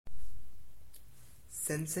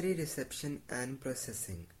Sensory reception and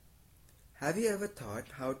processing. Have you ever thought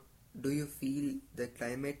how do you feel the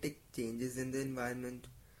climatic changes in the environment?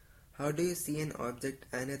 How do you see an object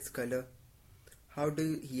and its color? How do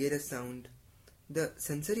you hear a sound? The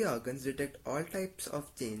sensory organs detect all types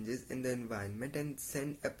of changes in the environment and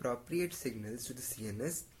send appropriate signals to the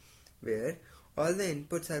CNS, where all the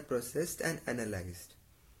inputs are processed and analyzed.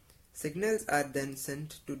 Signals are then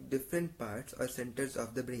sent to different parts or centers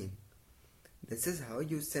of the brain. This is how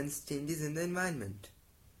you sense changes in the environment.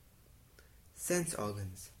 Sense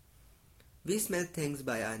organs. We smell things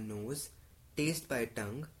by our nose, taste by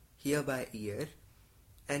tongue, hear by ear,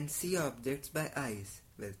 and see objects by eyes.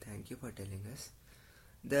 Well, thank you for telling us.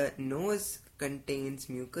 The nose contains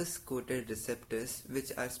mucus-coated receptors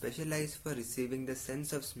which are specialized for receiving the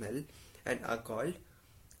sense of smell and are called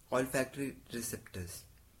olfactory receptors.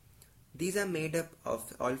 These are made up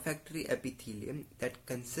of olfactory epithelium that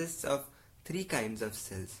consists of three kinds of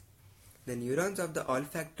cells. The neurons of the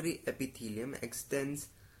olfactory epithelium extends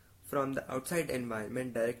from the outside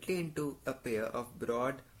environment directly into a pair of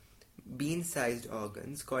broad bean-sized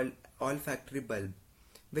organs called olfactory bulb,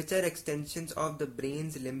 which are extensions of the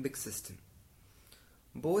brain's limbic system.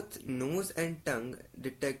 Both nose and tongue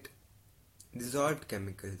detect dissolved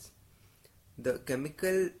chemicals. The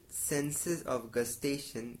chemical senses of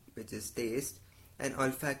gustation, which is taste, and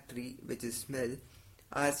olfactory, which is smell,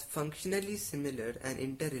 are functionally similar and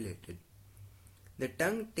interrelated. The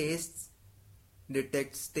tongue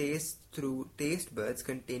detects taste through taste buds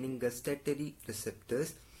containing gustatory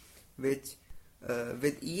receptors, which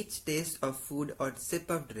with each taste of food or sip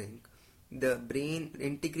of drink, the brain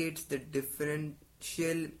integrates the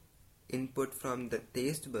differential input from the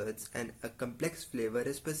taste buds and a complex flavor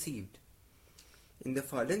is perceived. In the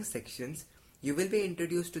following sections, you will be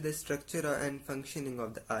introduced to the structure and functioning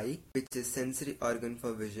of the eye, which is sensory organ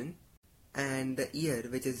for vision, and the ear,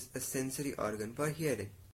 which is a sensory organ for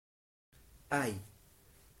hearing. Eye.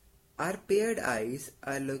 Our paired eyes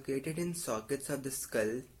are located in sockets of the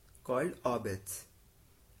skull called orbits.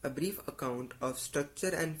 A brief account of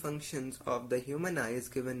structure and functions of the human eye is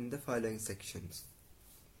given in the following sections.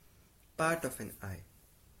 Part of an eye.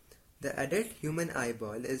 The adult human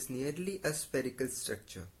eyeball is nearly a spherical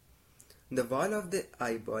structure. The wall of the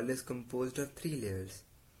eyeball is composed of three layers.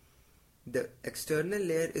 The external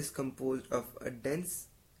layer is composed of a dense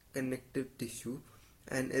connective tissue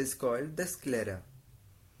and is called the sclera.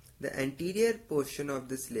 The anterior portion of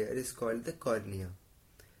this layer is called the cornea.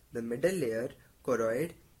 The middle layer,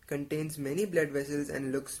 choroid, contains many blood vessels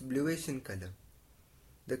and looks bluish in color.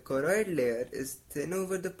 The choroid layer is thin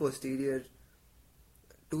over the posterior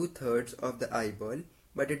two-thirds of the eyeball,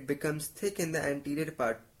 but it becomes thick in the anterior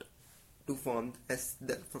part to form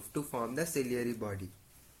the ciliary body.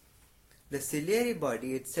 The ciliary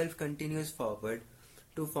body itself continues forward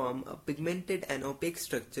to form a pigmented and opaque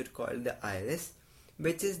structure called the iris,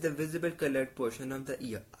 which is the visible colored portion of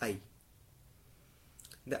the eye.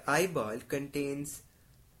 The eyeball contains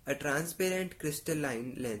a transparent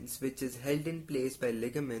crystalline lens which is held in place by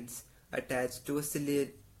ligaments attached to a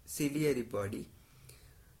ciliary body.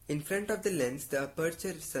 In front of the lens, the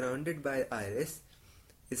aperture surrounded by iris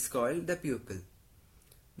is called the pupil.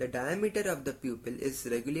 The diameter of the pupil is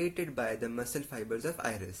regulated by the muscle fibers of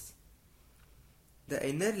iris. The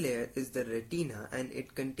inner layer is the retina and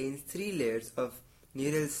it contains three layers of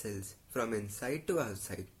neural cells from inside to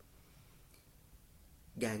outside: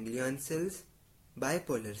 ganglion cells,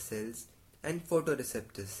 bipolar cells, and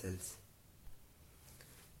photoreceptor cells.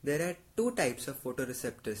 There are two types of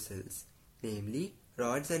photoreceptor cells, namely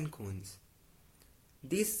rods and cones.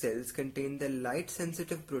 These cells contain the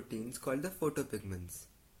light-sensitive proteins called the photopigments.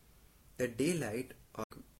 The daylight or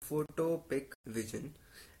photopic vision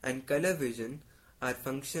and color vision are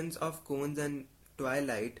functions of cones, and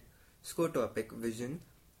twilight scotopic vision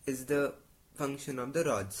is the function of the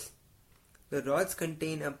rods. The rods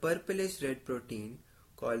contain a purplish red protein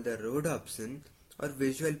called the rhodopsin or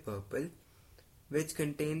visual purple, which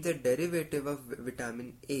contains a derivative of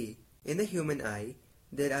vitamin A. In the human eye,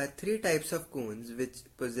 there are three types of cones which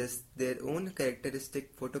possess their own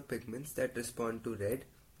characteristic photopigments that respond to red,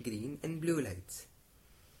 green, and blue lights.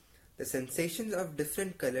 The sensations of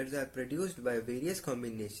different colors are produced by various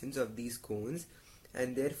combinations of these cones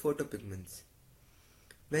and their photopigments.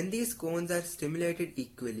 When these cones are stimulated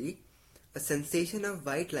equally, a sensation of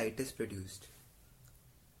white light is produced.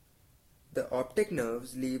 The optic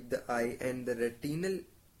nerves leave the eye and the retinal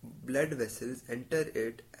blood vessels enter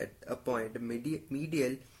it at a point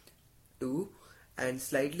medial to and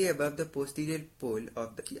slightly above the posterior pole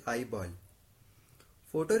of the eyeball.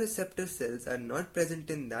 Photoreceptor cells are not present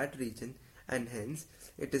in that region and hence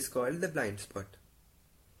it is called the blind spot.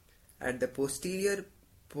 At the posterior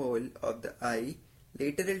pole of the eye,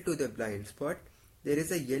 lateral to the blind spot, there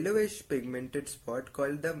is a yellowish pigmented spot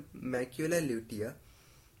called the macula lutea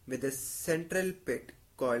with a central pit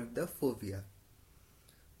called the fovea.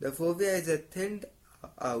 The fovea is a thinned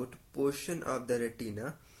out portion of the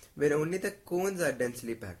retina where only the cones are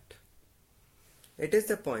densely packed. It is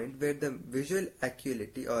the point where the visual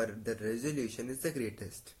acuity or the resolution is the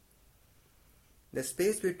greatest. The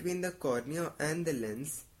space between the cornea and the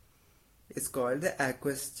lens is called the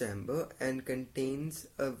aqueous chamber and contains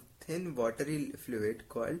a thin watery fluid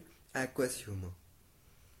called aqueous humor.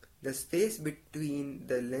 The space between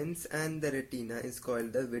the lens and the retina is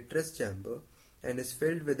called the vitreous chamber and is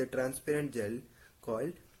filled with a transparent gel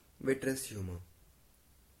called vitreous humor.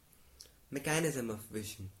 Mechanism of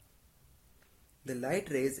vision. The light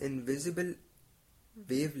rays in visible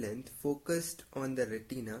wavelength focused on the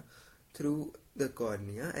retina through the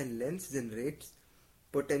cornea and lens generates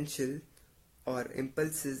potential or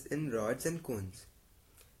impulses in rods and cones.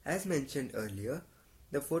 As mentioned earlier,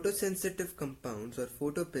 the photosensitive compounds or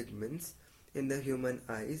photopigments in the human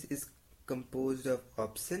eyes is composed of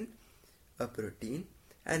opsin, a protein,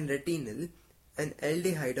 and retinal, an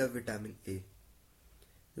aldehyde of vitamin A.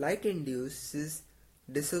 Light induces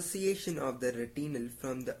dissociation of the retinal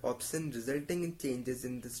from the opsin, resulting in changes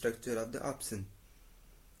in the structure of the opsin.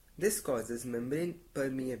 This causes membrane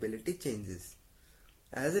permeability changes.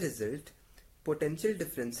 As a result, potential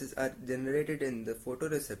differences are generated in the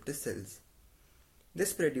photoreceptor cells.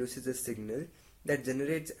 This produces a signal that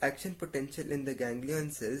generates action potential in the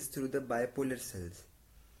ganglion cells through the bipolar cells.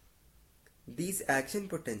 These action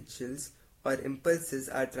potentials or impulses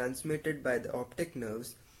are transmitted by the optic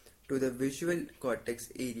nerves to the visual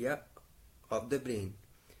cortex area of the brain,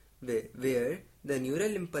 where the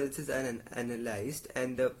neural impulses are analyzed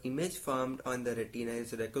and the image formed on the retina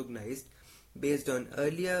is recognized based on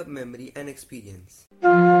earlier memory and experience.